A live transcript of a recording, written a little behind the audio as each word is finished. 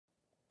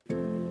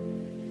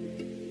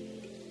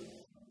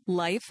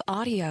Life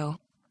Audio.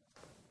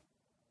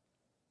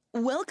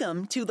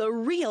 Welcome to the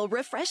Real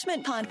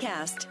Refreshment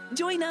Podcast.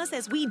 Join us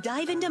as we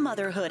dive into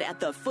motherhood at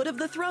the foot of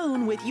the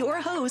throne with your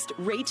host,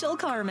 Rachel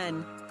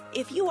Carman.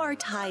 If you are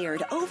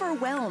tired,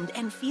 overwhelmed,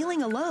 and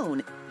feeling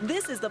alone,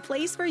 this is the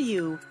place for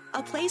you.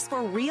 A place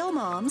for real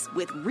moms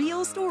with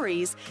real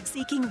stories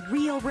seeking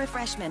real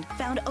refreshment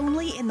found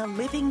only in the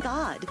living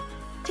God.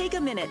 Take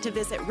a minute to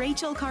visit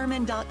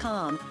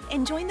RachelCarman.com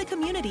and join the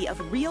community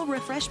of Real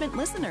Refreshment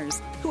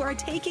listeners who are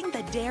taking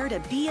the dare to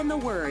be in the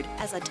Word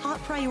as a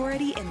top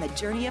priority in the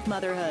journey of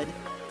motherhood.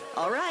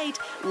 All right,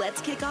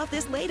 let's kick off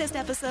this latest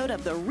episode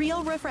of the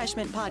Real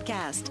Refreshment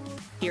Podcast.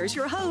 Here's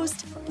your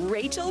host,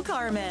 Rachel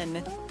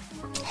Carman.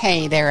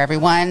 Hey there,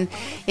 everyone.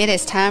 It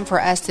is time for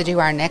us to do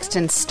our next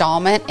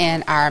installment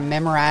in our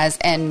Memorize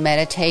and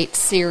Meditate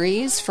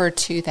series for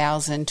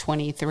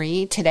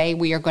 2023. Today,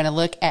 we are going to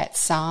look at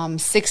Psalm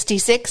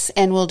 66,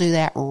 and we'll do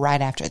that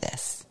right after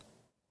this.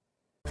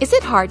 Is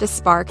it hard to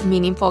spark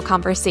meaningful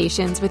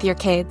conversations with your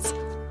kids?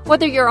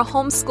 Whether you're a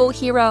homeschool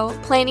hero,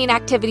 planning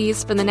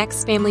activities for the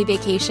next family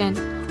vacation,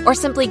 or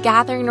simply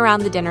gathering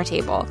around the dinner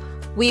table,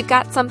 we've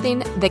got something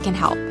that can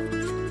help.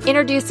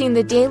 Introducing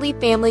the Daily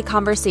Family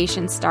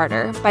Conversation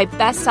Starter by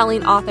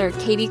best-selling author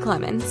Katie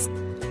Clemens.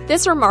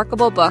 This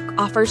remarkable book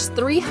offers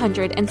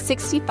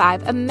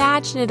 365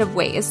 imaginative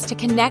ways to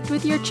connect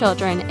with your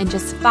children in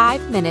just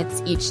 5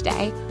 minutes each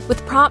day,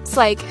 with prompts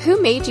like,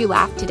 "Who made you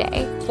laugh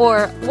today?"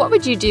 or "What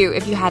would you do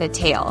if you had a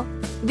tail?"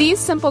 These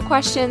simple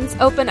questions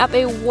open up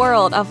a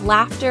world of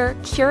laughter,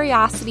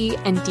 curiosity,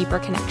 and deeper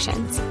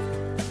connections.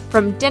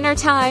 From dinner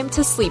time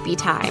to sleepy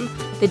time,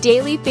 the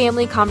Daily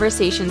Family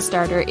Conversation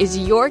Starter is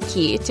your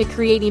key to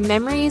creating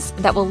memories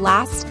that will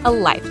last a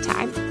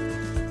lifetime.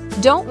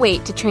 Don't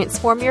wait to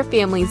transform your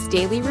family's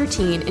daily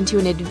routine into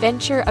an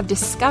adventure of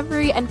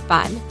discovery and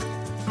fun.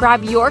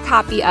 Grab your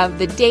copy of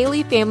the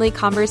Daily Family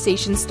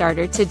Conversation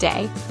Starter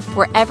today,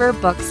 wherever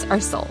books are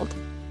sold.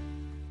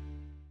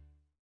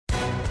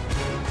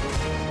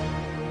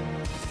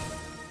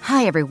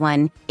 Hi,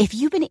 everyone. If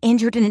you've been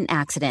injured in an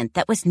accident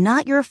that was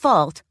not your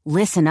fault,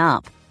 listen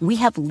up. We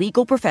have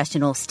legal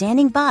professionals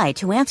standing by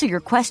to answer your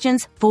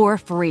questions for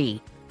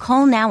free.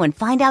 Call now and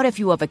find out if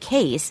you have a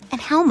case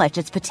and how much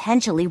it's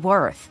potentially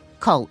worth.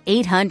 Call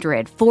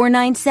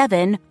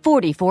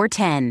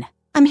 800-497-4410.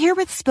 I'm here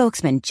with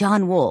spokesman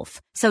John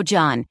Wolf. So,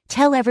 John,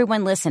 tell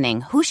everyone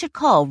listening who should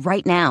call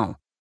right now.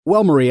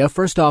 Well, Maria,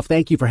 first off,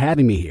 thank you for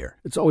having me here.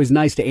 It's always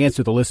nice to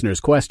answer the listeners'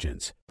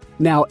 questions.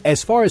 Now,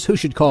 as far as who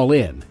should call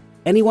in,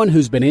 anyone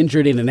who's been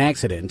injured in an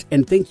accident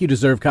and think you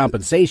deserve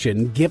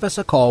compensation, give us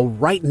a call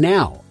right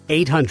now.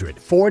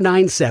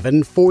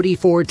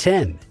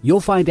 800-497-4410. You'll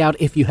find out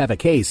if you have a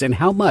case and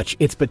how much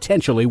it's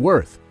potentially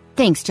worth.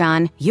 Thanks,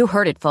 John. You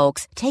heard it,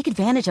 folks. Take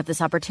advantage of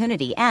this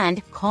opportunity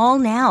and call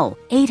now.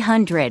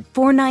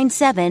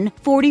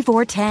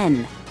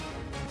 800-497-4410.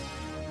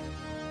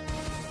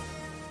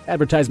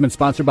 Advertisement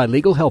sponsored by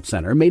Legal Help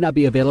Center. May not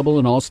be available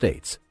in all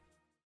states.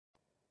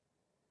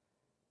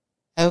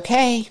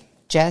 Okay.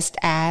 Just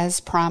as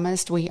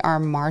promised, we are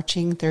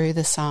marching through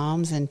the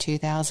Psalms in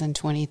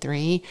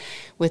 2023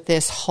 with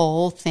this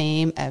whole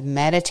theme of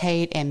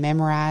meditate and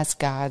memorize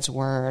God's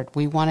Word.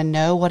 We want to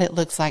know what it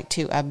looks like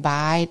to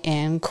abide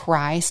in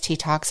Christ. He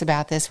talks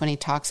about this when he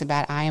talks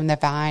about, "I am the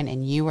vine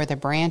and you are the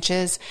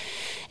branches."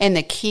 And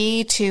the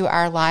key to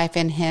our life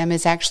in Him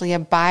is actually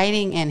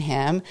abiding in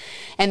Him.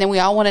 And then we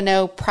all want to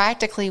know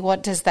practically,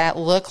 what does that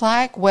look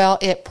like? Well,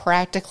 it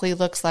practically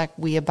looks like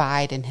we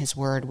abide in His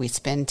Word. We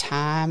spend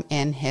time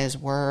in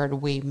His Word.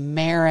 We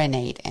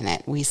marinate in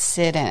it. We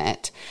sit in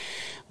it.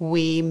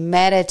 We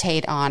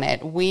meditate on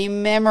it. We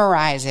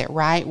memorize it,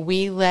 right?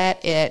 We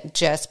let it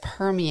just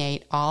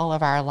permeate all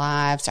of our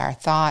lives, our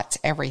thoughts,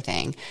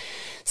 everything.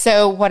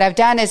 So what I've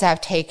done is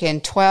I've taken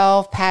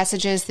 12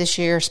 passages this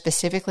year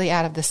specifically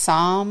out of the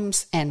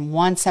Psalms, and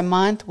once a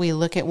month we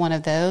look at one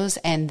of those.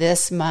 And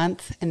this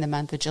month, in the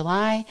month of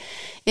July,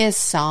 is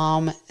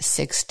Psalm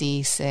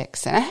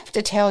 66. And I have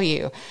to tell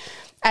you,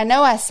 I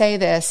know I say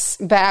this,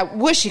 but I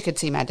wish you could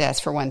see my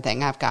desk for one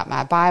thing. I've got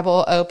my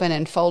Bible open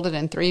and folded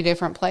in 3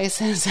 different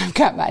places. I've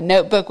got my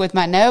notebook with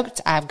my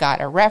notes. I've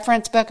got a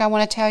reference book I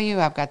want to tell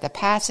you. I've got the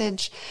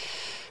passage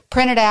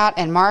printed out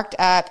and marked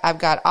up. I've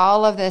got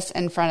all of this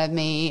in front of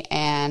me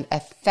and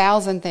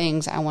 1,000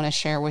 things I want to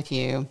share with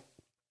you.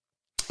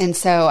 And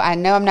so I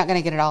know I'm not going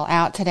to get it all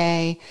out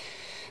today,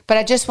 but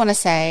I just want to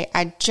say,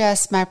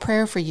 my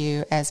prayer for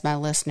you as my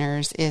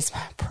listeners is,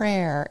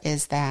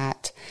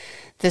 that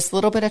this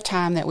little bit of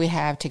time that we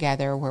have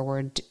together,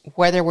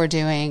 whether we're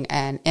doing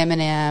an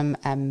M&M,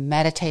 a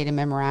meditate and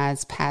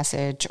memorize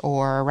passage,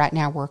 or right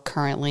now we're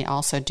currently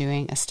also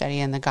doing a study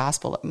in the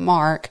Gospel of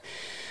Mark,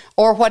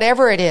 or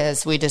whatever it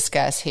is we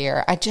discuss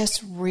here, I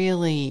just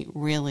really,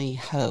 really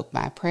hope,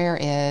 my prayer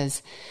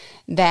is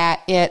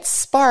that it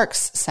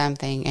sparks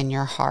something in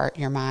your heart,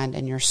 your mind,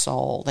 and your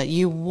soul, that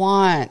you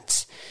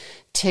want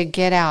to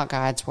get out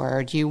God's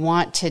Word. You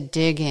want to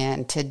dig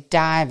in, to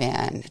dive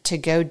in, to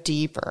go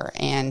deeper,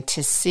 and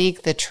to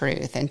seek the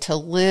truth and to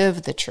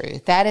live the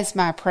truth. That is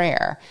my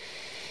prayer.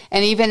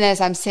 And even as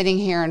I'm sitting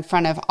here in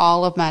front of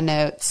all of my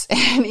notes,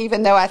 and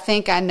even though I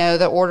think I know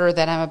the order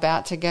that I'm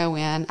about to go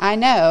in, I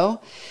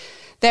know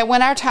that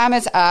when our time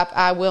is up,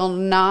 I will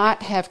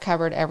not have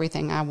covered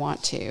everything I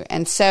want to.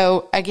 And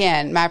so,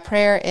 again, my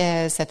prayer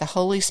is that the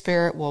Holy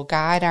Spirit will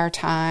guide our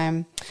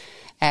time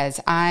as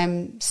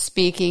I'm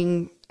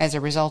speaking as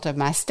a result of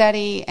my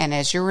study and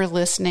as you're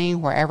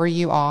listening wherever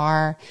you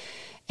are,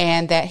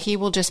 and that He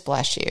will just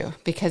bless you,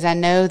 because I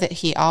know that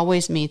He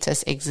always meets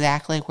us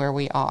exactly where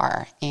we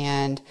are.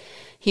 And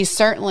He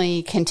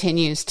certainly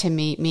continues to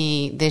meet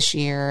me this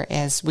year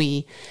as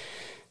we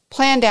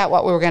planned out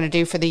what we were going to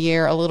do for the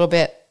year a little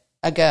bit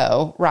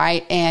ago,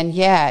 right? And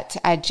yet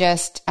I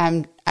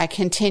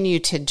continue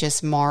to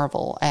just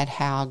marvel at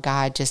how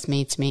God just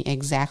meets me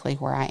exactly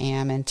where I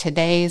am. And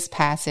today's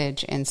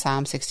passage in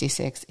Psalm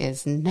 66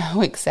 is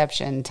no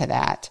exception to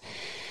that.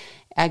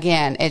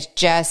 Again, it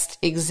just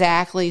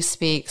exactly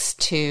speaks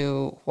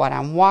to what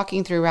I'm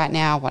walking through right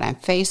now, what I'm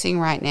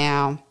facing right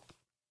now.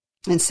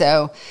 And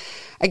so,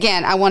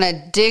 again, I want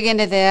to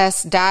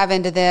dive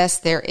into this.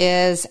 There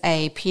is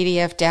a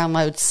PDF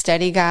download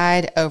study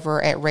guide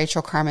over at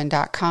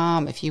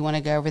rachelcarman.com. If you want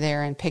to go over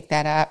there and pick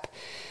that up,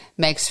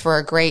 makes for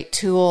a great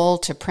tool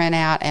to print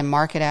out and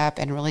mark it up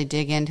and really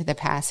dig into the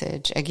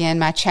passage. Again,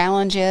 my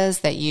challenge is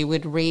that you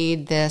would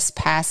read this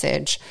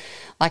passage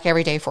like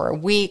every day for a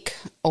week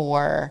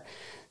or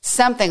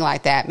something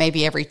like that,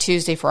 maybe every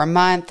Tuesday for a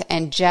month,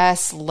 and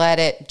just let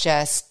it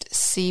just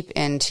seep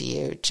into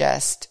you,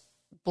 just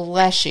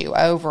bless you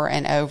over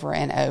and over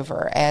and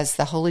over as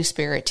the Holy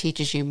Spirit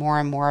teaches you more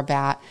and more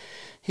about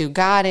who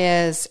God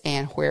is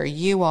and where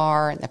you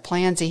are and the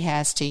plans He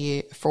has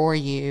for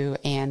you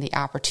and the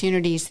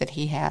opportunities that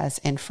He has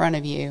in front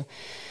of you.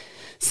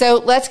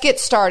 So let's get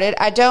started.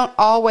 I don't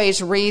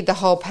always read the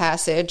whole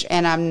passage,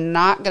 and I'm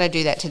not going to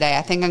do that today.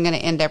 I think I'm going to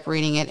end up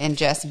reading it in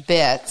just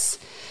bits.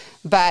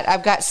 But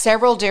I've got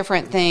several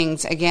different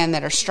things, again,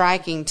 that are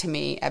striking to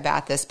me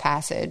about this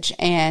passage.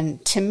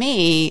 And to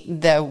me,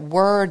 the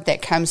word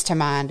that comes to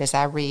mind as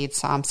I read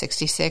Psalm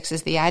 66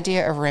 is the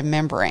idea of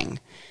remembering.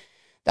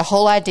 The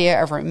whole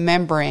idea of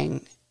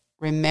remembering,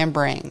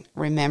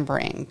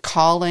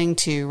 calling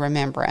to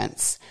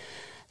remembrance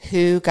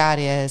who God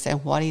is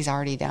and what He's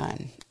already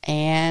done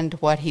and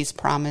what He's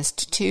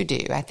promised to do.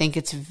 I think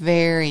it's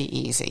very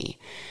easy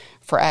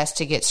for us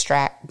to get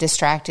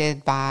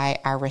distracted by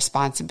our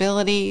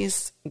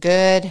responsibilities,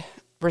 good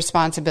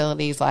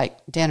responsibilities like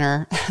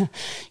dinner.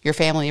 Your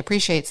family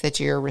appreciates that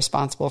you're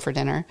responsible for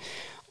dinner,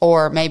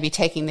 or maybe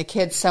taking the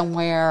kids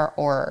somewhere,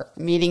 or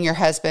meeting your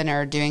husband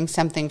or doing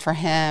something for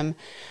him,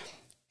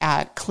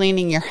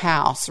 cleaning your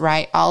house,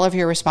 right? All of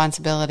your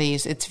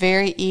responsibilities. It's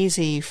very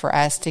easy for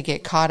us to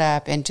get caught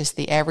up in just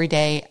the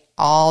everyday,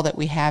 all that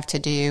we have to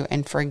do,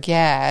 and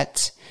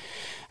forget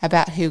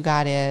about who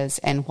God is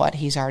and what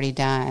He's already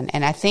done.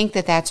 And I think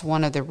that that's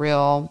one of the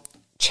real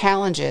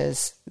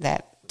challenges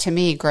that, to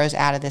me, grows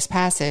out of this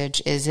passage,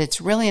 is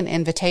it's really an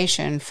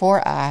invitation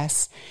for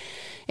us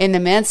in the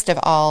midst of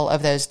all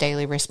of those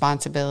daily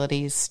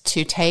responsibilities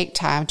to take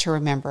time to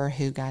remember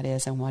who God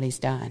is and what He's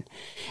done.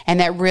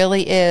 And that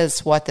really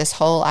is what this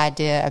whole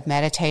idea of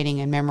meditating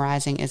and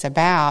memorizing is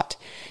about,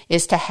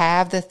 is to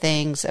have the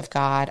things of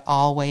God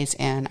always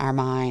in our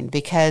mind,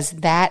 because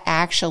that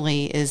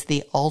actually is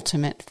the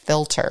ultimate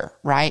filter,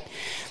 right?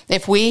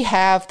 If we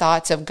have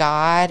thoughts of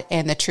God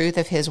and the truth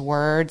of His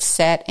word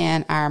set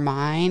in our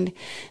mind,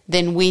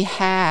 then we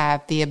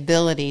have the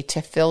ability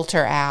to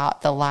filter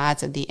out the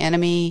lies of the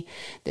enemy,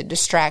 the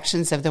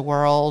distractions of the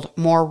world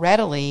more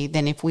readily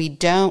than if we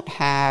don't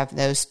have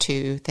those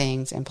two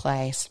things in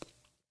place.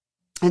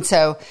 And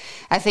so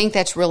I think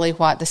that's really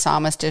what the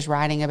psalmist is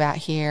writing about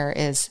here,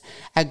 is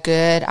a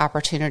good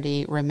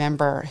opportunity.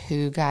 Remember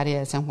who God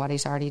is and what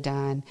He's already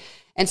done.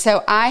 And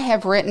so I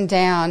have written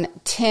down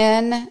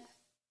 10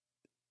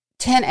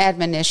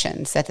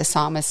 admonitions that the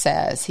psalmist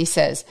says. He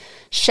says,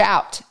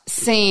 shout,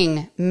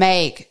 sing,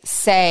 make,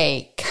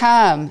 say,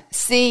 come,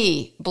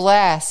 see,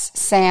 bless,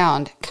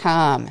 sound,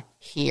 come,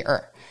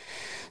 hear.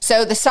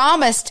 So the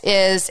psalmist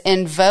is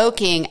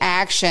invoking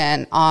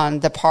action on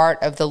the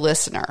part of the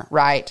listener,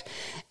 right?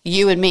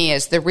 You and me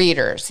as the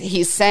readers.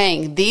 He's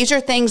saying these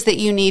are things that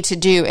you need to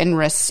do in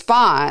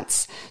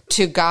response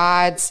to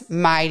God's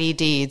mighty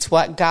deeds,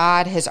 what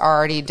God has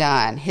already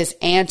done, His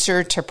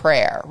answer to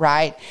prayer,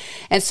 right?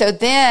 And so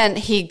then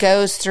he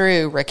goes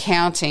through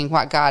recounting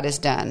what God has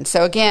done.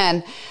 So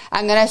again,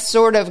 I'm going to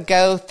sort of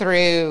go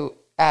through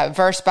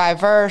verse by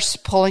verse,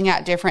 pulling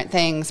out different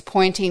things,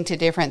 pointing to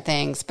different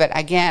things. But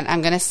again,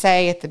 I'm going to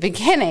say at the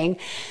beginning,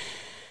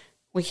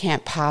 we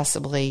can't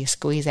possibly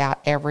squeeze out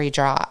every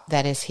drop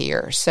that is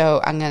here.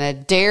 So I'm going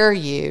to dare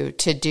you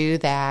to do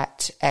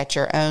that at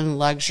your own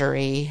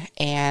luxury.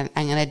 And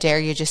I'm going to dare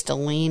you just to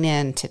lean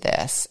into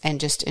this and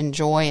just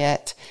enjoy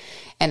it.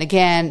 And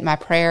again, my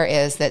prayer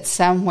is that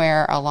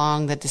somewhere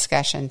along the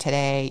discussion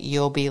today,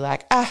 you'll be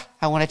like, I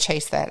want to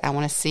chase that. I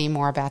want to see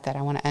more about that.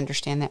 I want to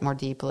understand that more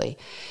deeply.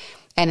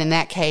 And in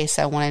that case,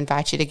 I want to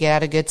invite you to get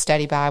out a good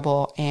study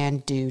Bible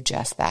and do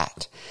just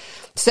that.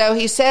 So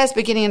he says,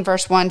 beginning in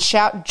verse 1,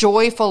 shout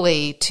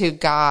joyfully to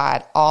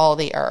God, all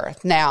the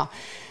earth. Now,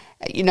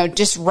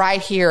 just right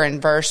here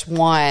in verse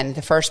 1,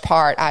 the first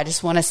part, I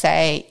just want to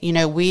say,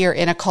 we are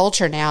in a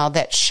culture now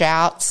that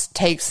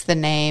takes the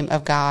name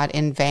of God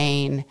in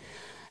vain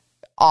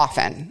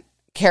often,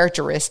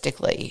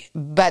 characteristically,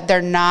 but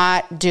they're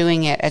not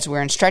doing it as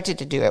we're instructed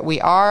to do it.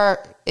 We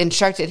are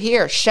instructed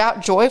here,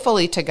 shout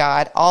joyfully to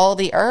God, all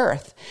the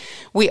earth.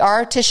 We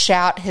are to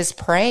shout his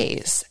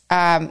praise,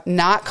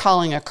 not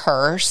calling a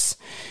curse,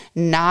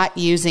 not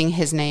using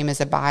his name as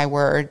a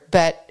byword,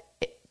 but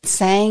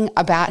saying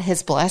about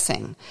his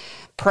blessing,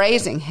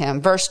 praising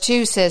him. Verse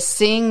 2 says,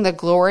 sing the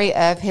glory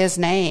of his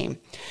name.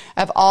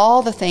 Of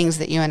all the things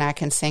that you and I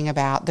can sing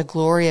about, the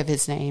glory of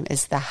his name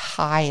is the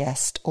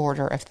highest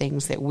order of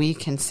things that we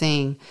can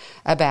sing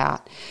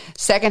about.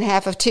 Second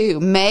half of 2,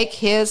 make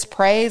his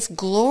praise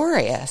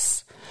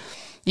glorious.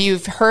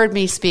 You've heard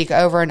me speak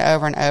over and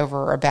over and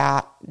over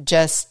about,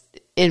 just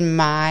in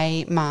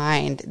my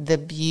mind, the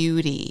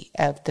beauty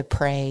of the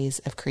praise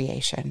of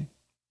creation.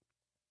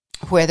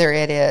 Whether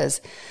it is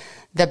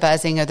the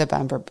buzzing of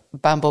the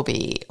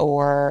bumblebee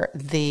or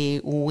the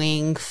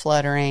wing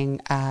fluttering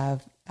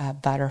of a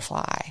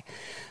butterfly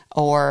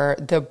or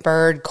the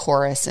bird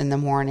chorus in the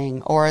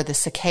morning or the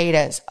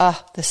cicadas. Oh,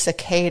 the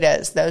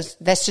cicadas.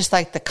 That's just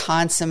like the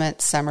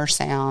consummate summer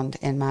sound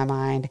in my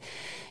mind,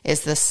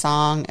 is the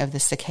song of the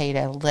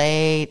cicada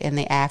late in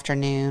the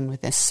afternoon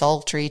with the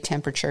sultry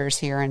temperatures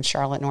here in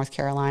Charlotte, North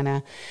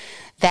Carolina.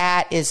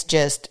 That is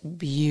just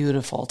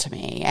beautiful to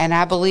me. And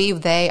I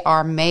believe they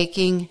are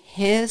making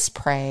his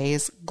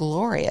praise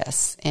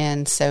glorious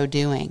in so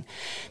doing,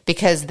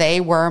 because they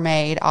were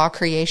made, all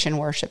creation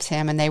worships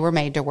him, and they were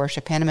made to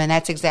worship him. And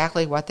that's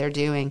exactly what they're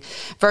doing.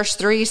 Verse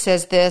 3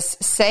 says this,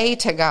 say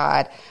to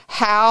God,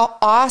 how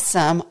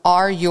awesome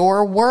are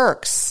your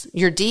works,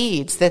 your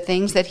deeds, the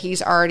things that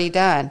he's already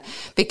done.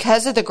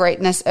 Because of the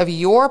greatness of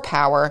your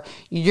power,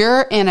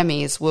 your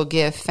enemies will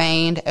give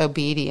feigned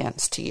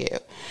obedience to you.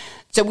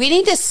 So we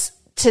need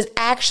to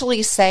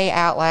actually say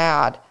out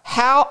loud,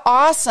 how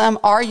awesome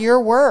are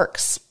your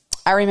works?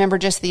 I remember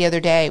just the other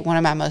day, one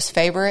of my most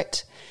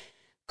favorite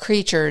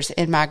creatures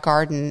in my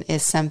garden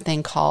is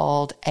something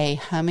called a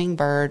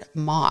hummingbird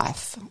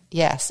moth.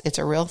 Yes, it's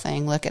a real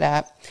thing. Look it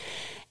up.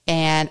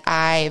 And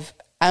I've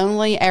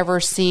only ever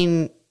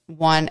seen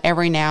one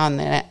every now and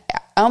then.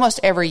 Almost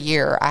every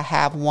year I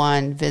have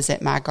one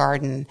visit my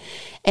garden,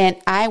 and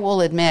I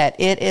will admit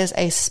it is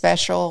a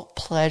special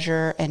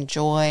pleasure and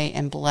joy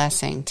and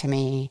blessing to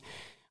me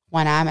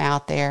when I'm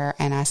out there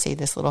and I see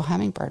this little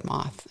hummingbird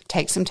moth.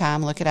 Take some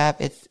time, look it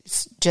up.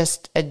 It's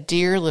just a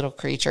dear little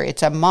creature.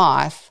 It's a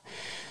moth,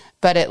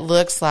 but it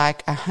looks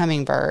like a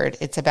hummingbird.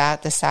 It's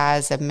about the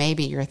size of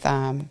maybe your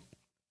thumb.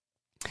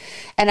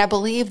 And I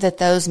believe that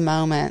those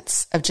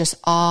moments of just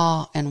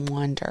awe and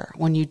wonder,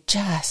 when you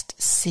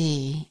just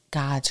see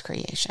God's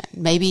creation,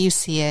 maybe you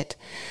see it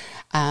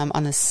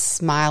on the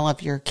smile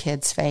of your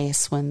kid's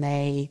face when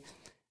they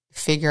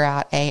figure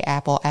out a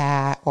apple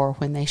or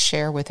when they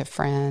share with a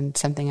friend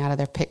something out of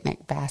their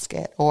picnic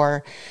basket,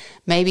 or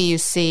maybe you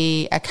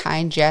see a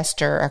kind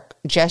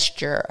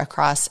gesture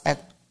across a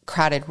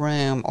crowded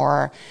room,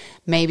 or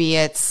maybe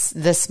it's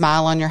the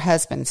smile on your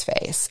husband's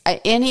face.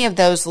 Any of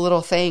those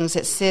little things,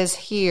 it says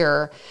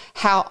here,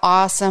 how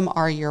awesome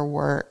are your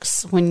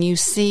works. When you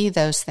see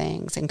those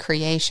things in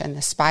creation,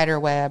 the spider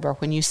web, or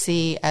when you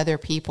see other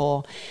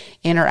people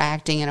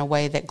interacting in a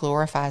way that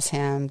glorifies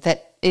him,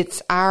 that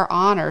it's our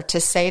honor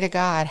to say to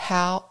God,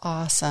 how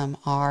awesome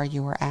are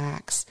your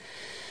acts.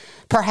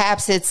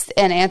 Perhaps it's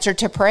an answer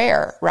to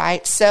prayer,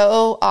 right?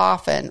 So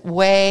often,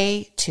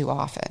 way too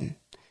often,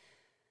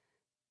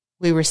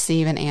 we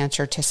receive an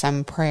answer to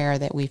some prayer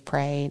that we've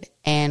prayed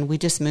and we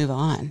just move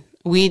on.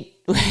 We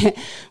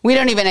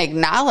don't even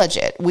acknowledge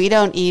it. We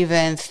don't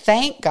even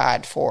thank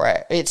God for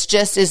it. It's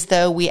just as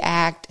though we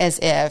act as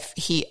if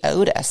he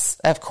owed us.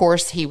 Of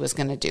course he was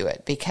going to do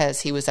it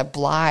because he was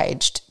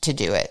obliged to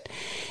do it.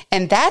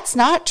 And that's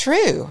not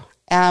true.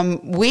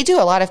 We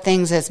do a lot of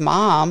things as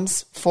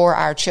moms for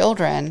our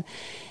children,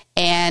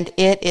 and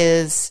it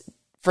is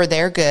for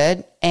their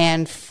good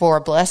and for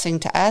a blessing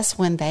to us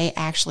when they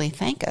actually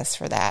thank us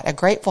for that. A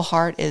grateful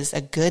heart is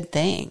a good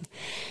thing.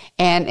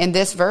 And in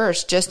this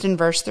verse, just in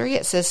verse 3,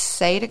 it says,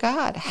 say to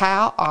God,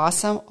 how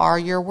awesome are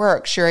your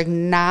works. You're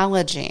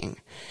acknowledging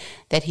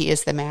that he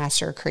is the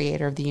master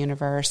creator of the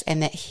universe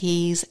and that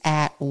he's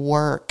at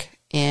work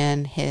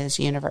in his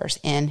universe,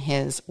 in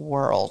his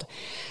world.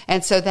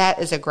 And so that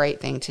is a great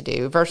thing to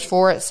do. Verse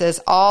 4, it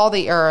says, all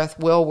the earth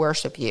will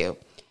worship you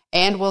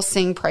and will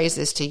sing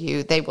praises to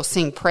you. They will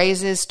sing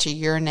praises to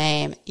your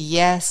name.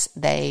 Yes,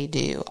 they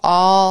do.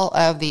 All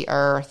of the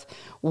earth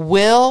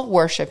will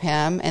worship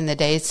him in the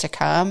days to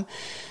come.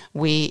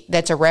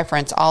 That's a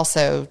reference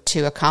also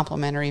to a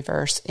complementary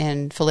verse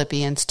in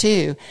Philippians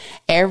 2.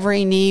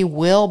 Every knee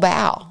will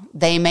bow.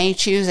 They may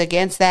choose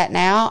against that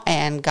now,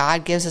 and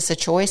God gives us a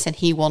choice, and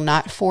he will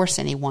not force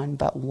anyone,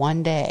 but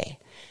one day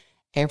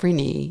every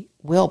knee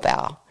will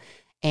bow.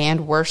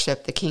 and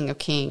worship the King of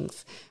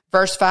Kings.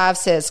 Verse 5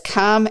 says,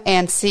 come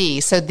and see.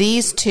 So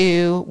these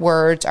two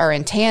words are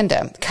in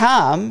tandem.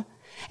 Come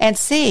and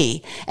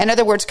see. In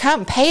other words,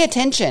 come, pay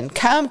attention.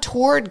 Come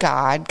toward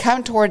God.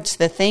 Come towards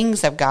the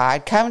things of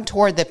God. Come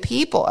toward the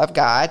people of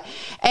God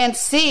and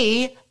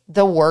see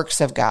the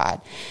works of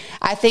God.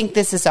 I think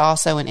this is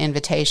also an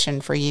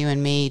invitation for you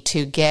and me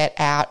to get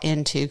out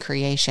into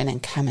creation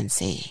and come and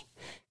see.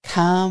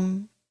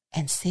 Come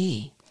and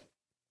see.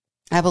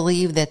 I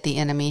believe that the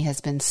enemy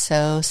has been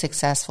so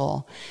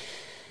successful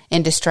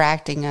in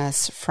distracting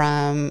us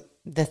from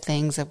the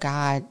things of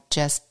God,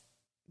 just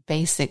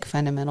basic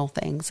fundamental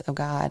things of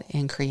God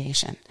in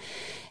creation.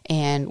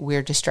 And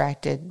we're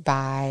distracted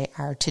by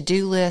our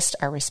to-do list,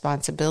 our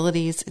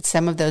responsibilities.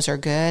 Some of those are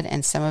good,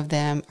 and some of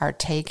them are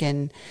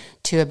taken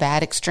to a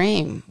bad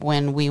extreme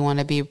when we want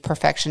to be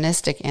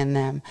perfectionistic in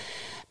them.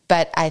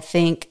 But I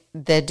think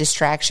the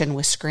distraction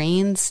with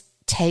screens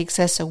takes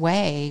us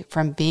away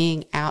from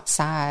being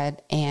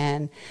outside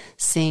and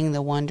seeing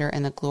the wonder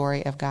and the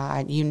glory of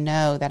God. You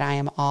know that I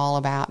am all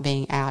about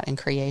being out in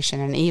creation.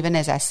 And even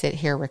as I sit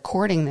here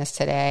recording this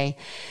today,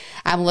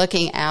 I'm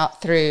looking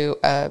out through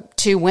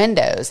 2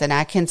 windows and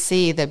I can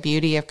see the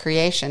beauty of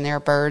creation. There are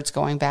birds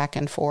going back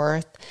and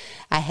forth.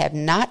 I have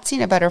not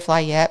seen a butterfly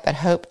yet, but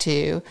hope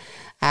to.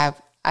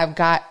 I've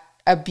got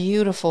a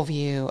beautiful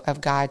view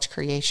of God's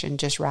creation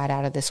just right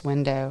out of this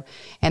window.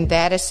 And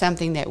that is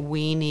something that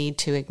we need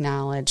to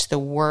acknowledge, the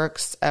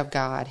works of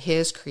God,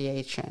 His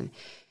creation.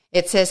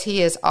 It says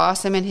He is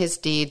awesome in His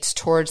deeds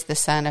towards the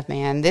Son of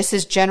Man. This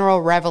is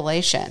general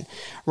revelation.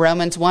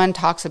 Romans 1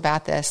 talks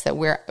about this, that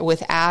we're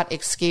without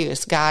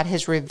excuse. God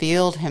has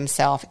revealed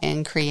Himself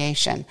in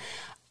creation.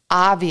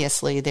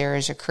 Obviously, there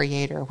is a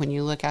creator. When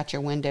you look out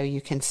your window, you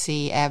can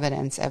see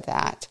evidence of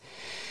that.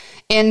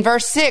 In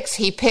verse 6,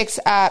 he picks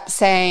up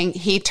saying,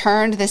 He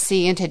turned the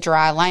sea into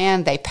dry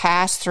land. They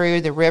passed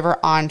through the river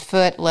on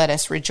foot. Let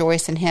us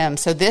rejoice in Him.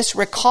 So this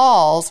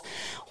recalls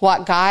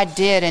what God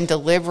did in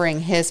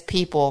delivering His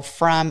people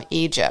from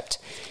Egypt.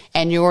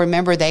 And you'll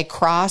remember they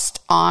crossed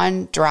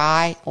on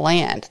dry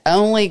land.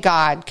 Only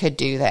God could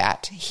do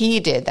that. He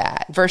did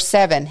that. Verse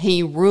 7,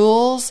 He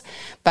rules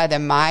by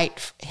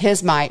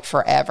His might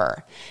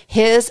forever.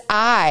 His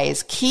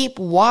eyes keep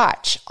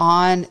watch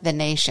on the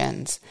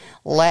nations.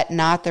 Let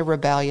not the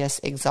rebellious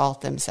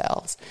exalt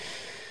themselves.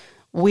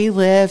 We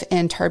live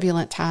in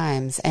turbulent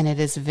times, and it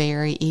is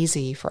very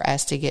easy for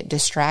us to get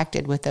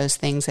distracted with those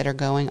things that are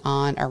going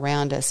on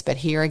around us. But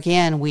here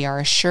again, we are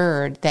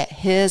assured that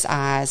His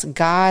eyes,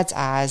 God's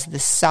eyes, the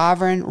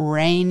sovereign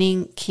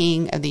reigning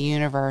King of the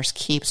universe,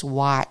 keeps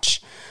watch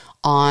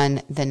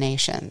on the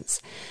nations.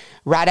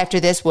 Right after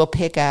this, we'll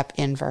pick up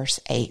in verse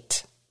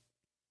 8.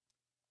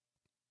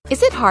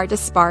 Is it hard to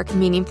spark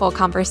meaningful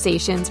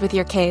conversations with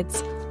your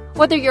kids?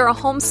 Whether you're a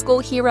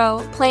homeschool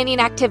hero, planning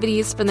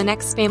activities for the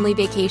next family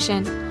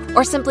vacation,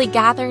 or simply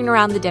gathering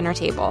around the dinner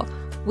table,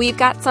 we've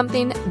got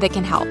something that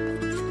can help.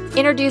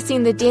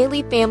 Introducing the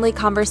Daily Family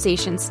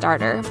Conversation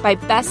Starter by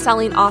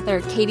best-selling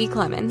author Katie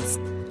Clemens.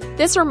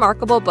 This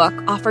remarkable book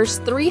offers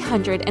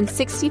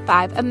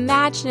 365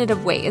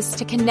 imaginative ways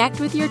to connect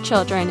with your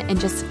children in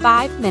just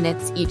 5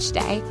 minutes each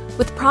day,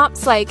 with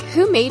prompts like,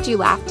 who made you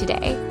laugh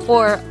today?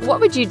 Or what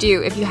would you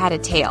do if you had a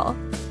tail?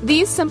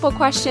 These simple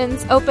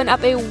questions open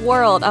up a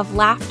world of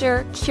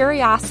laughter,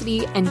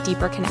 curiosity, and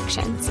deeper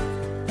connections.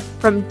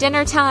 From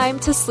dinner time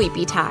to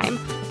sleepy time,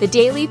 the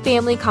Daily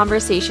Family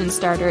Conversation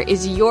Starter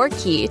is your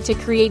key to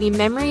creating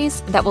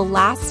memories that will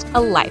last a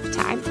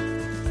lifetime.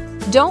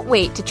 Don't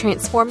wait to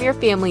transform your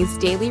family's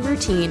daily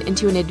routine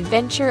into an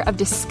adventure of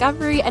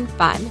discovery and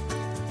fun.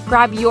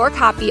 Grab your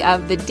copy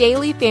of the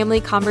Daily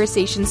Family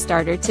Conversation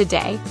Starter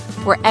today,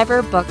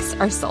 wherever books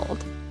are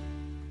sold.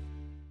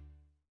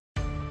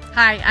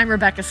 Hi, I'm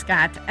Rebecca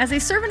Scott. As a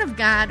servant of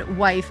God,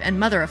 wife, and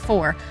mother of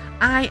 4,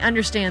 I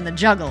understand the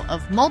juggle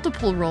of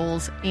multiple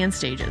roles and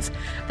stages.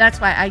 That's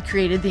why I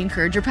created the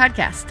Encourager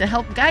podcast to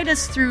help guide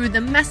us through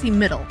the messy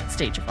middle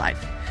stage of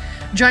life.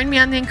 Join me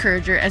on the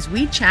Encourager as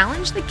we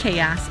challenge the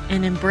chaos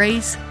and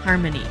embrace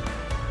harmony.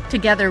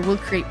 Together, we'll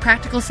create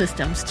practical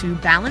systems to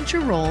balance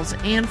your roles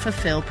and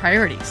fulfill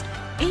priorities.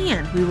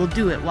 And we will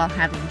do it while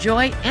having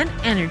joy and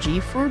energy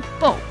for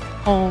both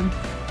home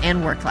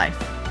and work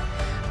life.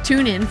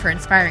 Tune in for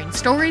inspiring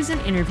stories and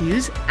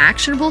interviews,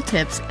 actionable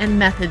tips, and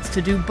methods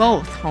to do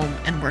both home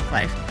and work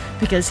life.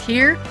 Because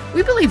here,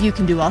 we believe you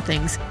can do all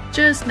things,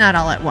 just not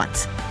all at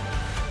once.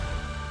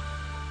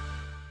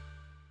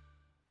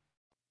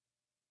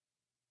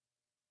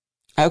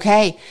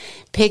 Okay,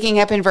 picking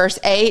up in verse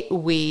 8,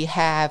 we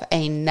have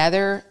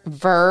another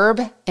verb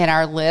in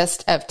our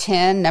list of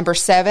 10. Number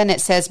 7, it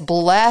says,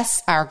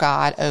 bless our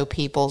God, O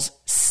peoples,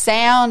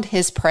 sound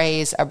His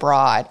praise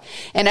abroad.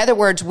 In other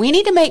words, we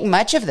need to make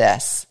much of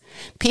this.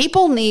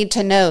 People need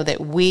to know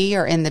that we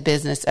are in the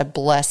business of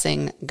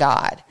blessing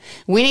God.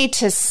 We need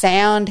to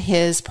sound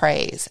His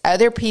praise.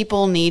 Other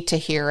people need to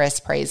hear us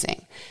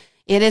praising.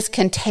 It is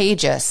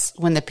contagious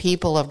when the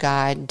people of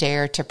God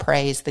dare to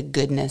praise the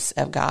goodness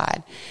of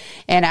God.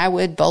 And I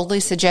would boldly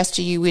suggest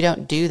to you we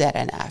don't do that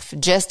enough.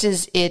 Just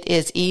as it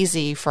is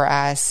easy for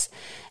us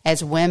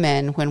as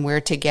women when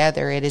we're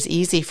together, it is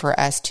easy for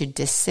us to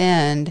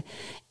descend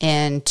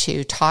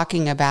into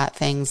talking about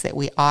things that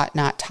we ought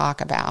not talk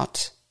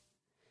about.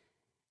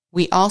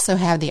 We also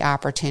have the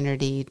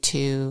opportunity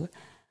to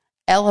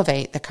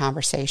elevate the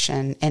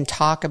conversation and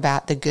talk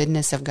about the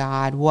goodness of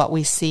God, what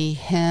we see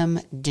Him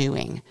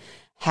doing,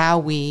 how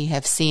we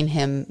have seen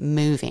Him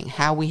moving,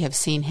 how we have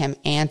seen Him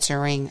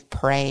answering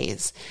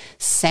praise,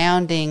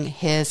 sounding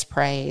His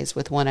praise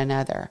with one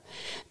another.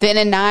 Then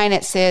in 9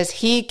 it says,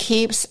 He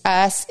keeps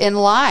us in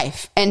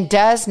life and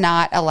does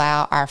not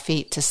allow our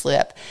feet to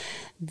slip.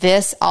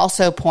 This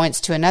also points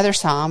to another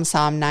Psalm,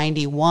 Psalm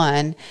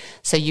 91,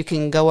 so you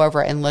can go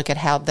over and look at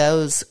how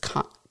those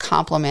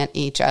complement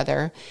each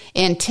other.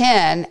 In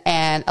 10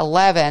 and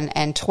 11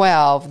 and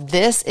 12,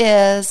 this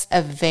is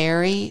a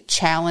very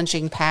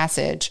challenging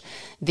passage,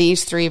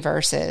 these 3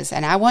 verses.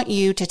 And I want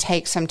you to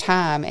take some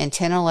time in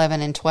 10,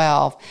 11, and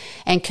 12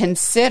 and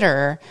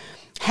consider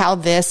how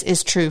this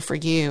is true for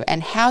you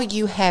and how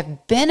you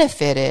have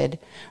benefited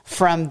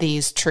from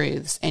these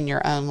truths in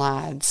your own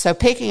lives. So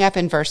picking up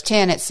in verse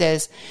 10, it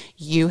says,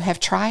 You have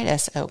tried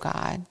us, O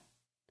God.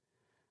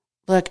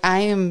 Look, I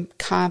am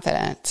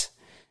confident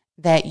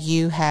that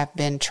you have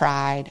been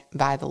tried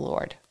by the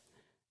Lord,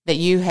 that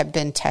you have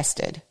been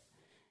tested,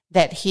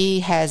 that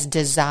He has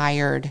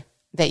desired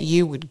that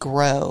you would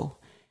grow.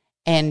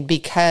 And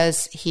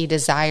because He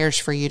desires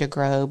for you to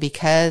grow,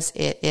 because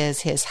it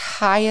is His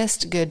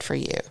highest good for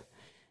you,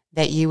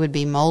 that you would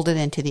be molded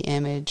into the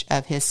image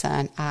of His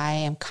Son, I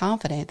am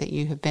confident that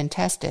you have been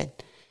tested.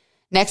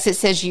 Next it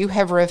says, You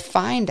have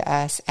refined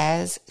us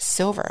as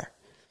silver.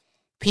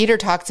 Peter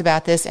talks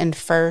about this in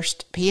 1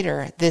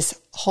 Peter, this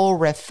whole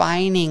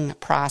refining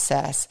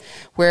process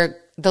where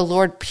the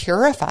Lord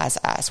purifies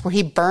us, where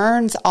He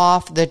burns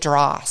off the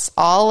dross,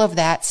 all of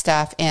that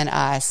stuff in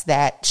us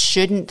that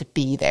shouldn't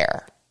be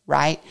there,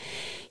 right?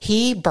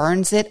 He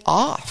burns it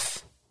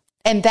off.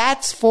 And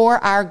that's for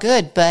our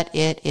good, but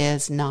it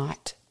is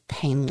not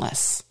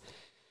painless.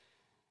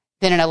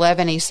 Then in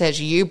 11, he says,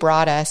 You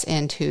brought us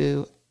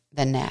into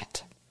the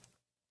net.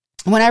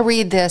 When I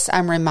read this,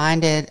 I'm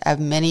reminded of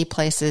many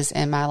places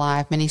in my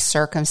life, many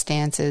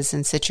circumstances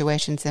and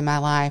situations in my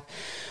life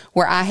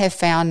where I have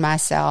found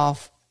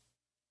myself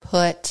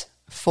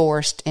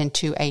forced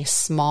into a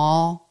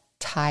small,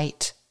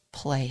 tight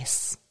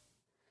place.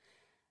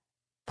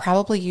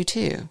 Probably you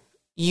too.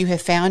 You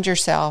have found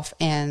yourself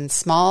in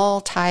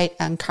small, tight,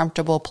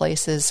 uncomfortable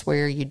places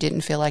where you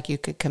didn't feel like you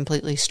could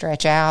completely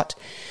stretch out,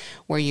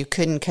 where you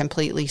couldn't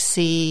completely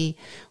see,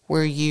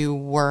 where you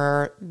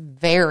were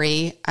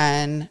very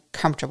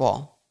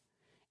uncomfortable.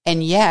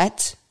 And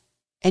yet,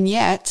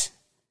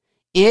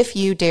 if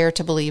you dare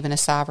to believe in a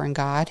sovereign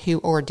God who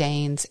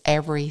ordains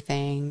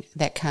everything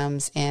that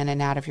comes in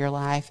and out of your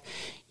life,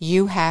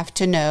 you have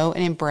to know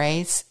and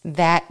embrace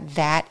that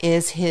that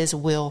is His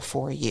will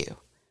for you,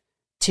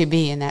 to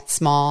be in that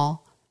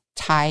small,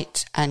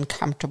 tight,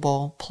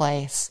 uncomfortable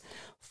place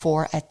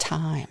for a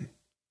time.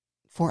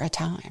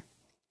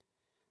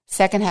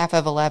 Second half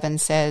of 11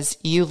 says,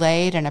 You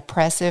laid an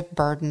oppressive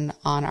burden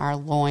on our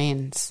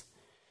loins.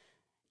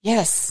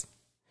 Yes,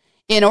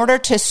 in order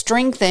to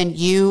strengthen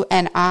you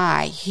and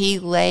I, He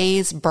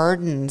lays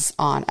burdens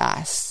on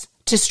us,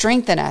 to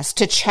strengthen us,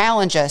 to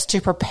challenge us, to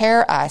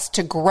prepare us,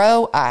 to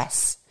grow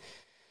us.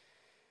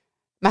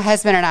 My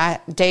husband and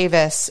I,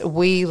 Davis,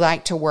 we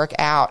like to work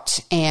out,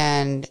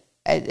 and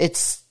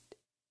it's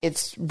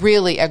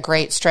really a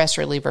great stress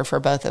reliever for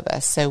both of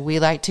us. So we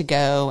like to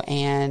go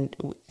and,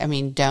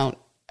 don't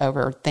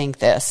overthink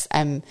this.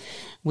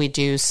 We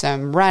do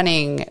some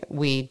running,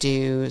 we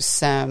do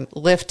some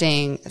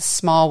lifting,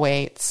 small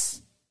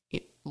weights,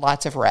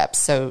 lots of reps.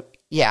 So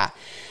yeah.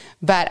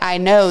 But I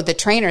know the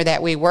trainer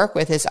that we work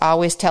with is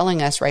always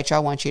telling us, Rachel, I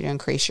want you to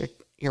increase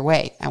your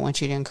weight. I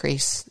want you to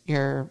increase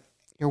your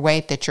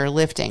weight that you're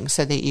lifting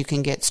so that you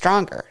can get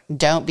stronger.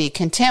 Don't be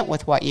content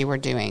with what you were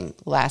doing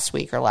last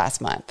week or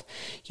last month.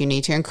 You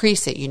need to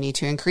increase it. You need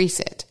to increase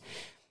it.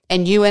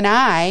 And you and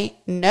I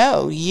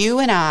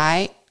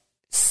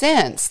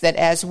sense that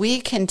as we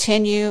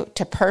continue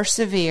to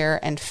persevere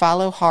and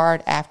follow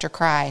hard after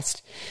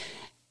Christ,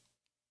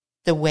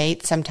 the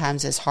weight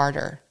sometimes is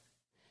harder,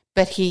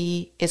 but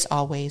He is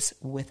always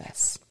with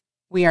us.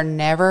 We are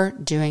never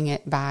doing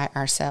it by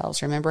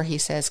ourselves. Remember, He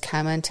says,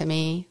 Come unto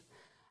me,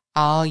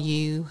 all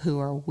you who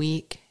are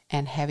weak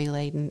and heavy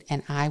laden,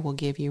 and I will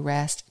give you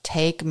rest.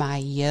 Take my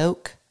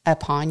yoke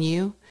upon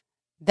you.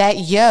 That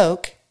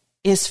yoke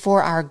is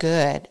for our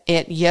good.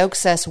 It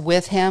yokes us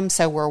with Him,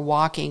 so we're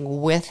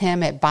walking with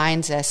Him. It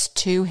binds us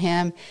to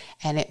Him,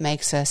 and it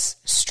makes us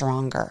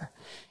stronger.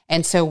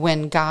 And so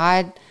when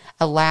God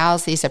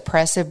allows these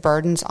oppressive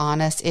burdens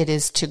on us, it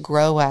is to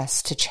grow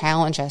us, to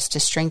challenge us, to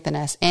strengthen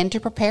us, and to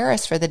prepare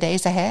us for the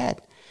days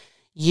ahead.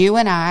 You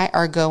and I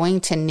are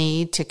going to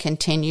need to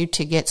continue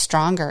to get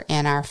stronger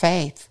in our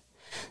faith.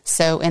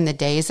 So in the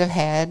days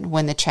ahead,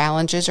 when the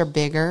challenges are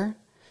bigger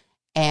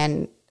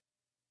and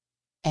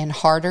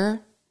harder,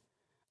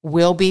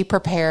 we'll be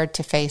prepared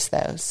to face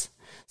those.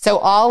 So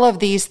all of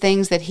these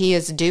things that he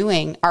is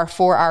doing are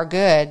for our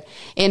good.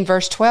 In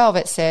verse 12,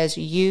 it says,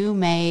 you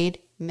made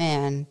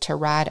men to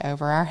ride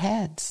over our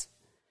heads.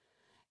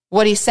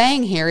 What he's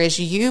saying here is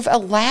you've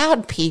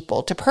allowed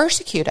people to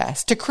persecute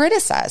us, to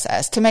criticize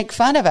us, to make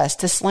fun of us,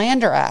 to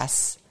slander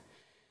us.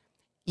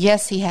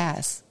 Yes, he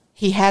has.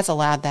 He has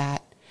allowed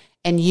that.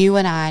 And you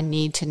and I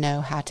need to know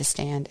how to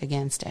stand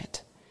against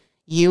it.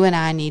 You and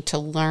I need to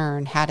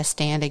learn how to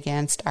stand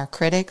against our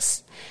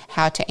critics,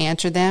 how to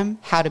answer them,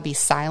 how to be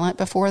silent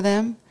before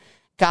them.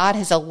 God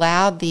has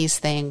allowed these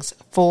things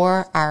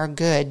for our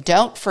good.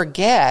 Don't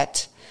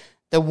forget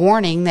the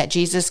warning that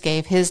Jesus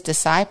gave his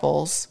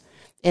disciples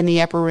in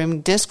the upper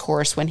room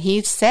discourse when he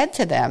said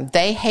to them,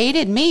 they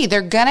hated me,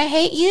 they're going to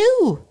hate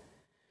you.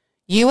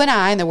 You and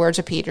I, in the words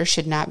of Peter,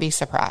 should not be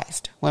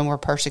surprised when we're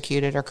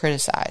persecuted or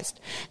criticized.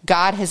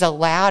 God has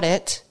allowed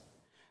it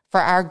for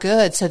our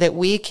good so that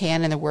we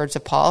can, in the words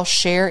of Paul,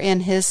 share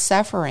in his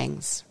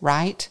sufferings,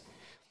 right?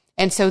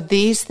 And so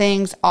these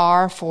things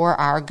are for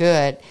our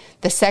good.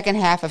 The second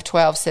half of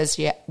 12 says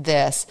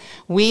this,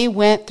 we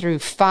went through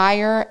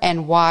fire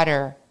and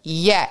water,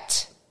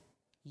 yet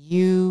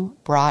you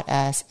brought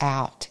us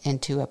out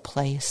into a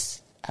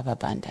place of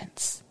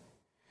abundance.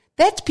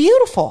 That's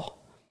beautiful.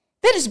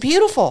 That is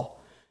beautiful.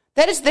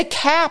 That is the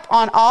cap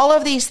on all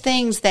of these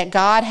things that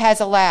God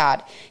has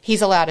allowed.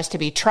 He's allowed us to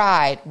be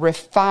tried,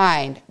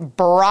 refined,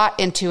 brought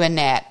into a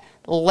net,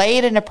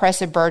 laid an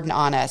oppressive burden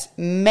on us,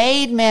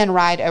 made men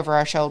ride over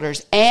our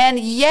shoulders, and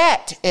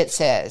yet, it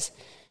says,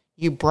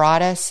 you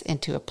brought us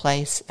into a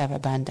place of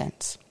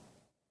abundance.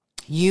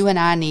 You and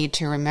I need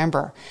to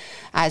remember,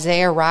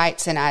 Isaiah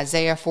writes in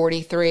Isaiah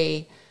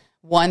 43,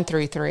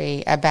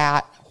 1-3,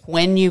 about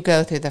when you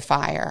go through the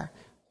fire,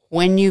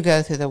 when you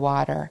go through the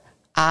water,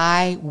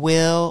 I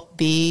will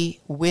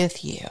be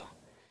with you.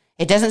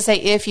 It doesn't say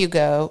if you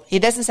go. It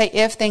doesn't say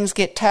if things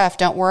get tough,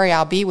 don't worry,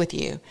 I'll be with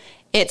you.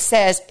 It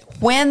says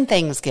when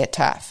things get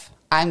tough,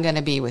 I'm going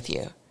to be with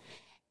you.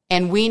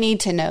 And we need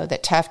to know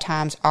that tough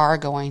times are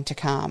going to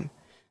come,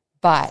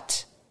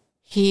 but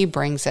he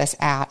brings us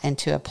out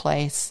into a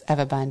place of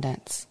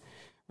abundance.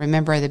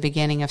 Remember the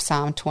beginning of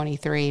Psalm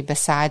 23,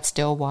 beside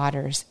still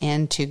waters,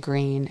 into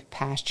green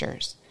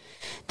pastures.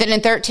 Then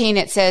in 13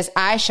 it says,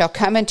 I shall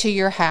come into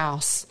your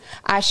house.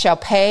 I shall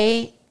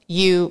pay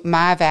you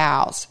my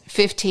vows.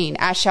 15,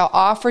 I shall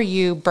offer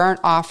you burnt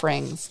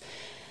offerings.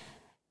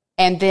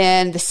 And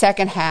then the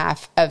second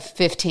half of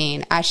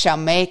 15, I shall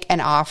make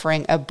an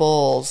offering of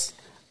bulls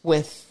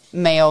with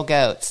male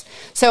goats.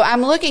 So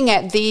I'm looking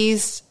at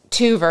these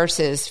two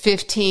verses,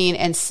 15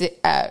 and,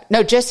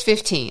 just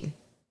 15.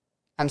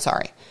 I'm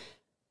sorry.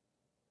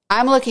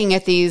 I'm looking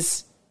at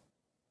these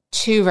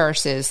two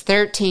verses,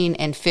 13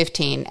 and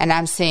 15, and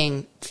I'm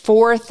seeing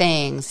four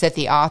things that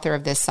the author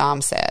of this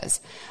psalm says.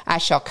 I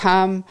shall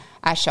come,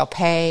 I shall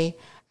pay,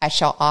 I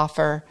shall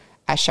offer,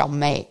 I shall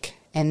make.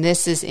 And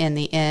this is in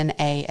the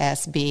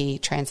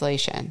NASB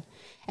translation.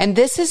 And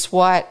this is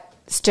what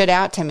stood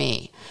out to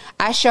me.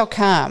 I shall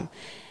come.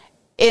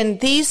 In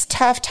these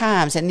tough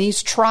times and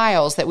these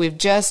trials that we've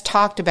just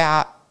talked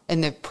about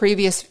in the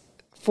previous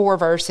four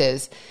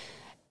verses,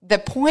 the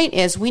point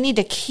is we need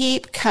to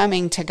keep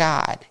coming to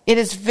God. It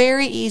is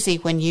very easy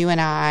when you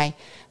and I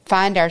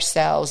find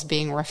ourselves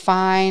being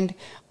refined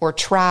or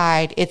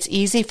tried. It's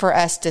easy for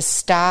us to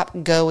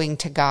stop going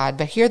to God.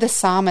 But here the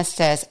psalmist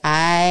says,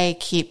 I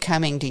keep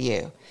coming to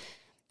you.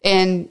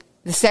 In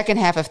the second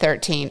half of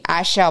 13,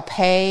 I shall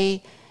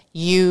pay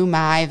you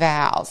my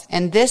vows.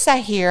 And this I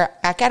hear,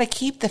 I got to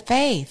keep the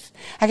faith.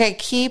 I got to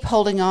keep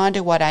holding on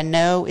to what I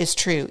know is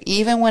true,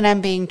 even when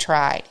I'm being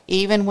tried,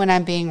 even when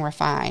I'm being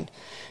refined.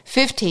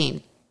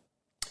 15,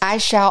 I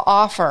shall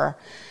offer.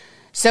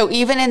 So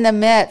even in the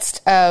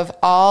midst of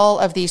all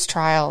of these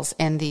trials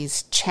and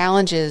these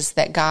challenges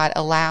that God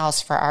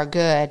allows for our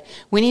good,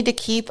 we need to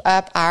keep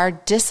up our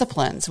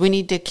disciplines. We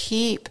need to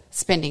keep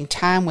spending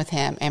time with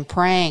him and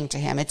praying to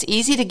him. It's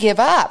easy to give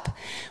up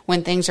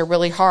when things are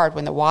really hard.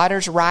 When the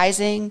water's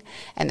rising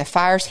and the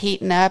fire's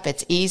heating up,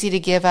 it's easy to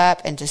give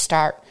up and to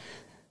start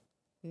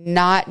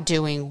not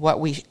doing what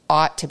we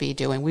ought to be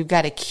doing. We've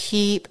got to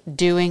keep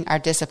doing our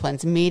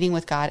disciplines, meeting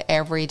with God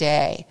every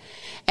day.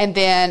 And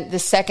then the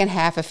second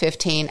half of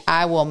 15,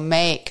 I will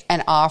make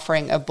an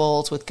offering of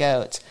bulls with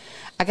goats.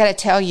 I got to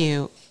tell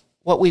you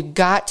what we've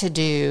got to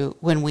do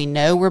when we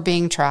know we're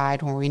being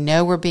tried, when we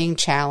know we're being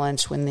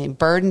challenged, when the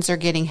burdens are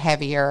getting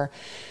heavier,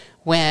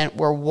 when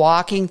we're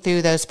walking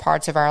through those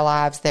parts of our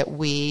lives that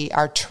we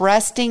are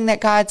trusting that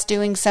God's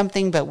doing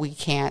something, but we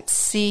can't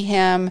see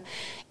him.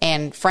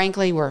 And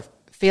frankly, we're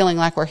feeling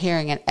like we're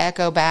hearing an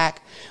echo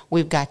back.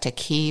 We've got to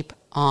keep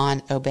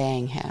on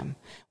obeying him.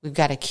 We've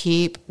got to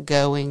keep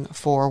going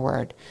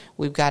forward.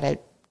 We've got to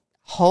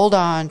hold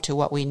on to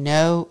what we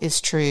know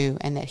is true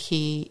and that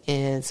he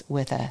is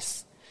with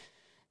us.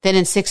 Then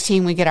in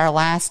 16, we get our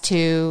last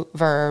two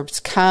verbs,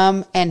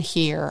 come and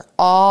hear,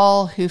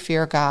 all who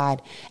fear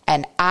God,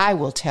 and I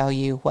will tell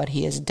you what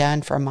he has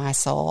done for my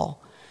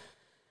soul.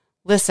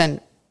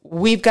 Listen,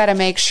 we've got to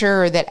make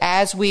sure that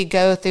as we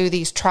go through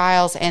these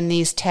trials and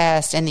these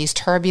tests and these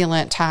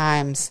turbulent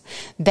times,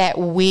 that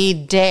we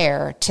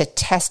dare to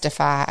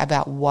testify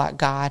about what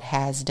God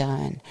has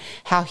done,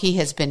 how he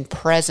has been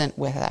present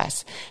with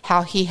us,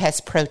 how he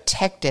has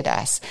protected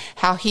us,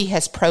 how he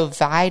has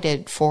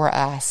provided for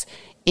us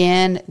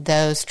in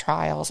those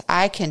trials.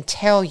 I can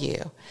tell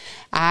you,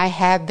 I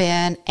have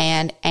been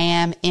and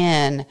am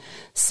in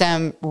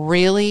some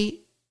really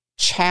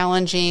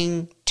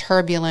challenging,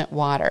 turbulent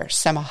water,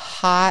 some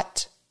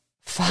hot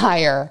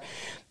fire.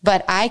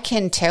 But I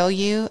can tell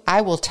you,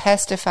 I will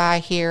testify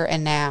here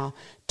and now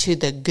to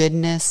the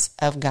goodness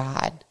of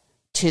God,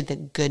 to the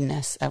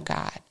goodness of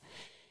God.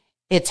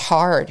 It's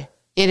hard.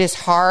 It is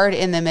hard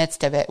in the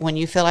midst of it when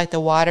you feel like the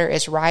water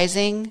is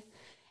rising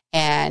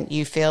and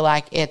you feel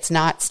like it's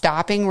not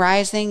stopping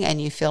rising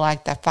and you feel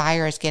like the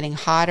fire is getting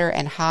hotter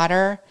and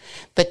hotter,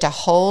 but to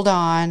hold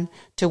on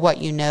to what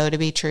you know to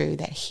be true,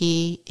 that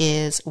he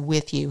is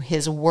with you.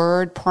 His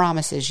word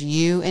promises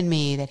you and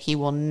me that he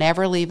will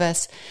never leave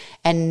us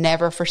and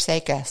never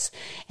forsake us,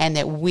 and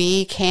that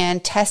we can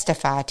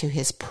testify to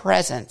his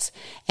presence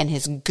and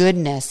his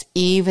goodness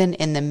even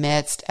in the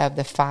midst of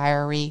the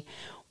fiery,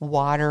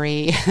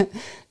 watery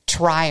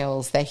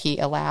trials that he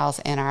allows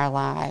in our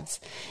lives.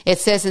 It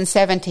says in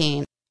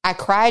 17, I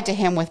cried to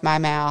him with my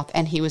mouth,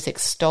 and he was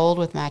extolled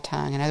with my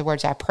tongue. In other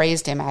words, I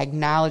praised him, I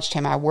acknowledged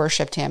him, I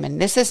worshiped him. And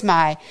this is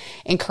my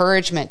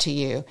encouragement to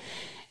you.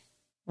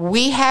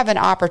 We have an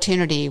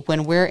opportunity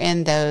when we're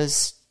in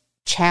those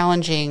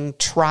challenging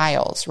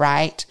trials,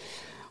 right?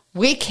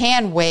 We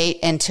can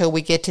wait until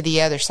we get to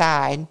the other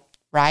side,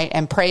 right?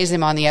 And praise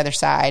him on the other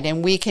side.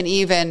 And we can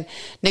even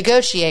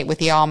negotiate with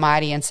the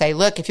Almighty and say,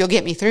 look, if you'll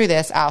get me through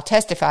this, I'll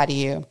testify to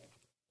you.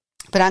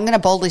 But I'm going to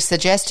boldly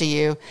suggest to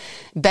you,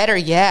 better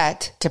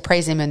yet, to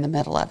praise him in the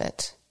middle of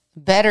it.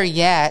 Better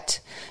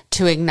yet,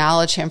 to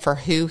acknowledge him for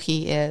who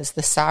he is,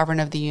 the sovereign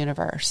of the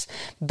universe.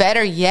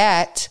 Better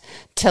yet,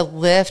 to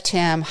lift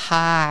him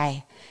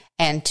high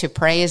and to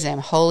praise him.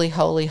 Holy,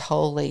 holy,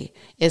 holy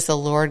is the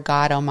Lord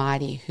God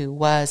Almighty, who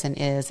was and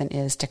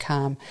is to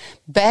come.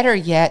 Better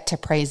yet, to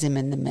praise him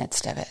in the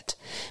midst of it,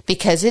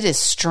 because it is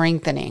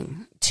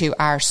strengthening to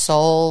our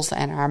souls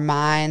and our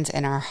minds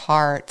and our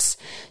hearts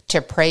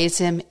to praise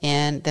him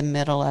in the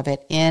middle of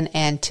it, in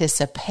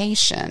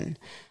anticipation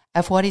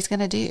of what he's going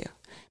to do,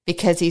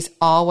 because he's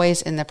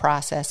always in the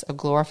process of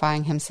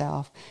glorifying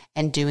himself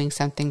and doing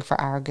something for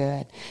our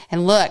good.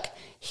 And look,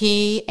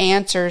 he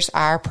answers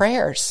our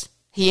prayers.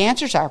 He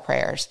answers our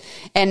prayers,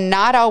 and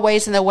not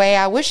always in the way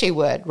I wish he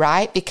would,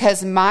 right?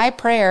 Because my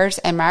prayers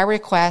and my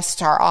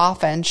requests are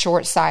often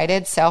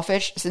short-sighted,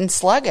 selfish, and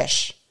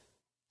sluggish.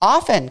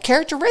 Often,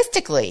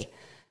 characteristically,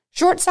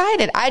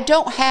 short-sighted. I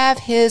don't have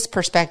his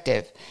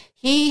perspective.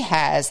 He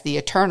has the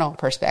eternal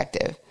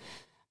perspective.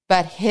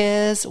 But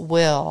his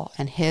will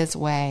and his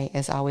way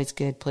is always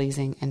good,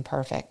 pleasing, and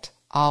perfect.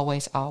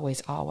 Always,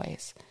 always,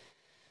 always.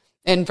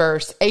 In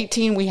verse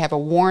 18, we have a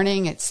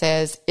warning. It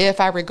says, if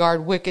I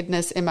regard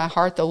wickedness in my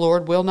heart, the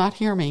Lord will not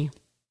hear me.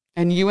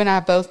 And you and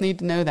I both need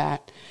to know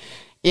that.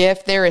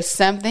 If there is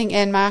something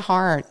in my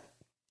heart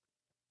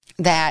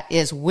that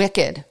is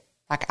wicked,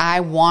 like I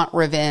want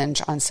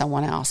revenge on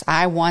someone else,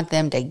 I want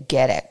them to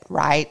get it,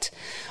 right?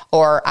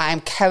 Or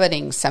I'm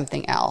coveting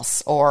something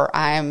else, or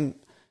I'm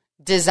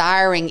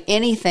desiring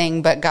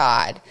anything but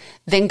God,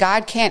 then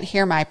God can't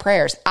hear my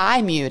prayers.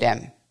 I mute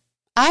him.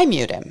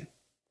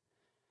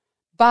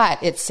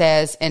 But it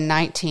says in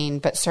 19,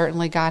 but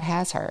certainly God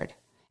has heard,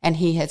 and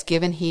he has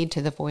given heed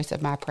to the voice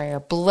of my prayer.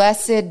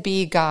 Blessed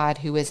be God,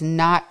 who has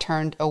not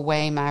turned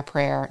away my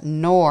prayer,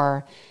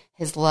 nor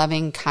his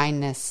loving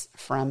kindness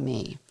from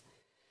me.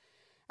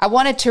 I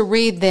wanted to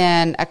read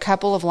then a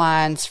couple of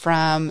lines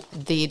from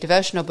the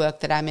devotional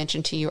book that I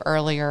mentioned to you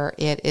earlier.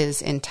 It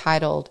is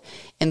entitled,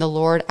 In the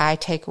Lord I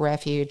Take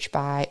Refuge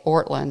by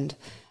Ortlund,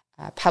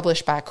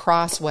 published by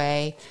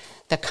Crossway.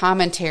 The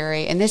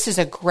commentary, and this is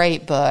a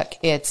great book.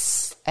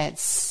 It's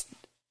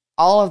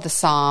all of the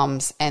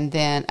Psalms and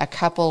then a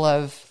couple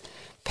of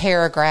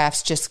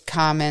paragraphs just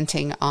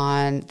commenting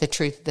on the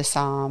truth of the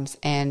Psalms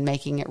and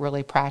making it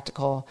really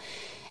practical.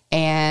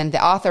 And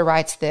the author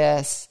writes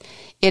this: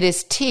 it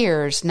is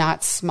tears,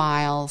 not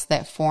smiles,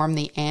 that form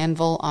the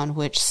anvil on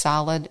which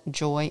solid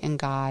joy in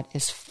God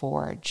is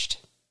forged.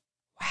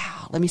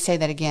 Wow, let me say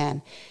that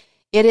again.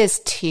 It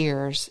is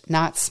tears,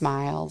 not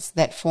smiles,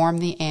 that form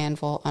the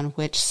anvil on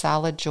which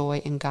solid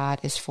joy in God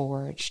is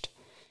forged.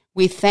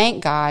 We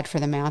thank God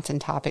for the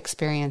mountaintop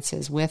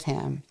experiences with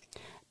him,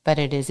 but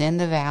it is in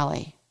the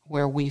valley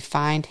where we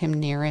find him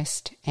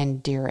nearest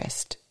and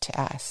dearest to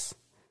us.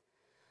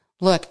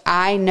 Look,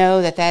 I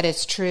know that that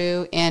is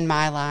true in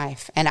my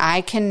life, and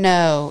I can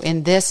know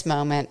in this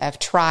moment of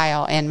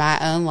trial in my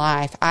own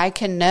life, I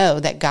can know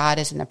that God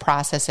is in the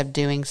process of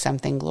doing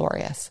something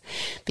glorious.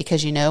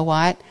 Because you know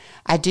what?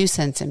 I do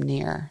sense him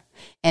near,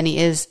 and he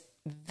is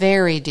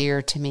very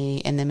dear to me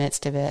in the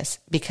midst of this,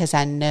 because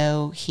I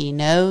know he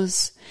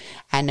knows.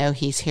 I know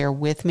he's here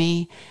with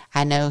me.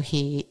 I know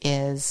he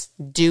is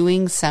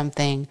doing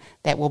something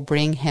that will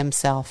bring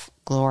himself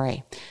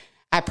glory.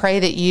 I pray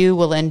that you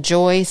will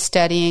enjoy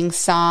studying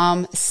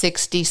Psalm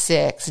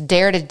 66.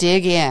 Dare to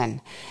dig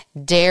in,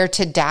 dare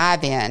to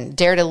dive in,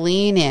 dare to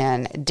lean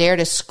in, dare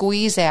to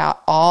squeeze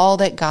out all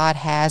that God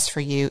has for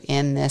you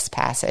in this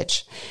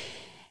passage.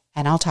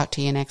 And I'll talk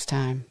to you next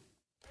time.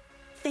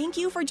 Thank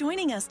you for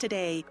joining us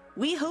today.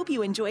 We hope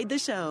you enjoyed the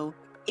show.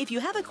 If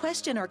you have a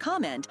question or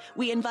comment,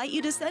 we invite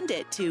you to send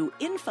it to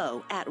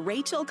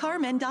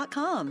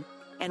info@rachelcarman.com.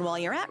 And while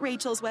you're at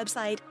Rachel's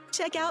website,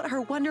 check out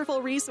her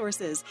wonderful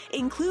resources,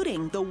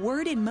 including the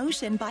Word in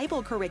Motion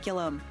Bible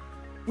curriculum.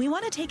 We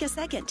want to take a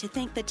second to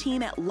thank the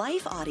team at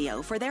Life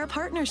Audio for their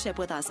partnership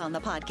with us on the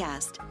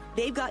podcast.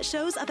 They've got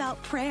shows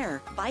about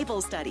prayer,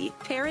 Bible study,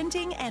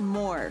 parenting, and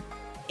more.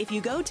 If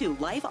you go to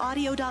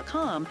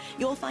lifeaudio.com,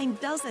 you'll find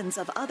dozens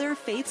of other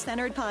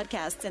faith-centered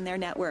podcasts in their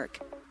network.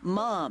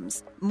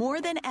 Moms,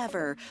 more than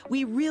ever,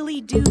 we really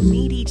do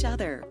need each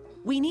other.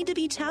 We need to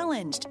be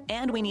challenged,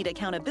 and we need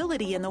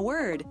accountability in the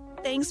Word.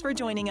 Thanks for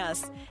joining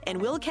us, and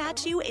we'll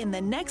catch you in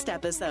the next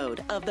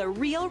episode of the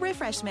Real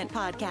Refreshment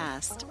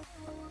Podcast.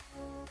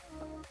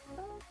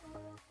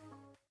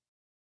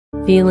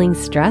 Feeling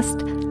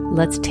stressed?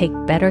 Let's take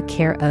better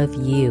care of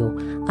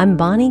you. I'm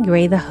Bonnie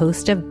Gray, the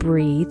host of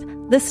Breathe,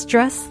 the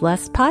Stress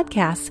Less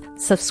podcast.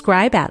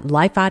 Subscribe at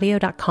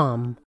lifeaudio.com.